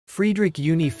Friedrich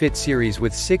Uni-Fit Series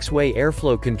with 6-way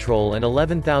airflow control and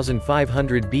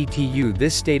 11,500 BTU.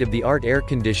 This state-of-the-art air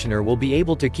conditioner will be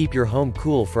able to keep your home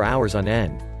cool for hours on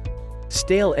end.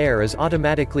 Stale air is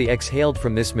automatically exhaled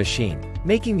from this machine,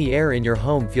 making the air in your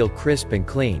home feel crisp and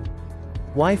clean.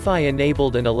 Wi-Fi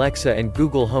enabled and Alexa and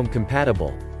Google Home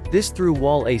compatible. This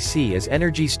through-wall AC is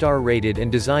Energy Star rated and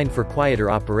designed for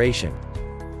quieter operation.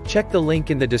 Check the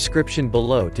link in the description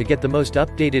below to get the most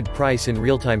updated price in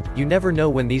real time. You never know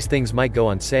when these things might go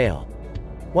on sale.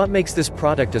 What makes this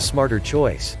product a smarter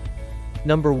choice?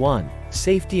 Number 1.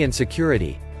 Safety and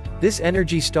security. This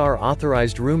Energy Star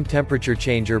authorized room temperature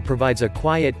changer provides a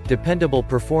quiet, dependable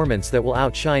performance that will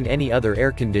outshine any other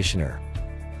air conditioner.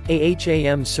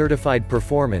 AHAM-certified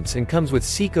performance and comes with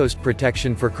seacoast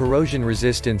protection for corrosion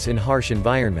resistance in harsh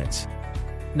environments.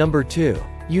 Number 2.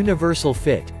 Universal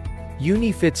fit.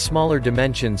 Uni-Fit's smaller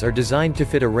dimensions are designed to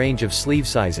fit a range of sleeve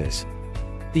sizes.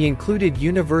 The included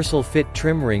universal fit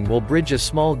trim ring will bridge a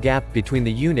small gap between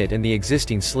the unit and the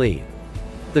existing sleeve.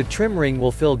 The trim ring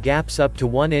will fill gaps up to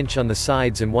 1 inch on the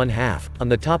sides and 1/2 on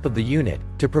the top of the unit,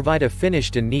 to provide a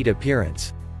finished and neat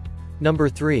appearance. Number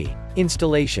 3.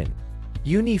 Installation.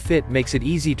 Uni-Fit makes it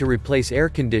easy to replace air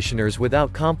conditioners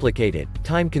without complicated,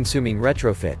 time-consuming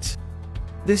retrofits.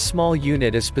 This small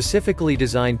unit is specifically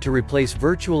designed to replace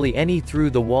virtually any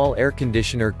through-the-wall air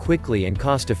conditioner quickly and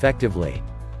cost-effectively.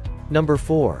 Number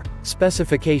 4.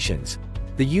 Specifications.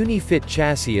 The Uni-Fit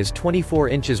chassis is 24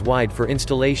 inches wide for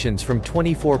installations from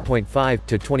 24.5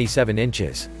 to 27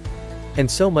 inches. And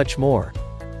so much more.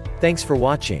 Thanks for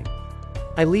watching.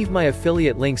 I leave my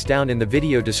affiliate links down in the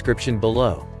video description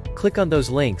below. Click on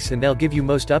those links and they'll give you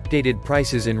most updated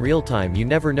prices in real time. You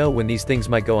never know when these things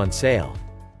might go on sale.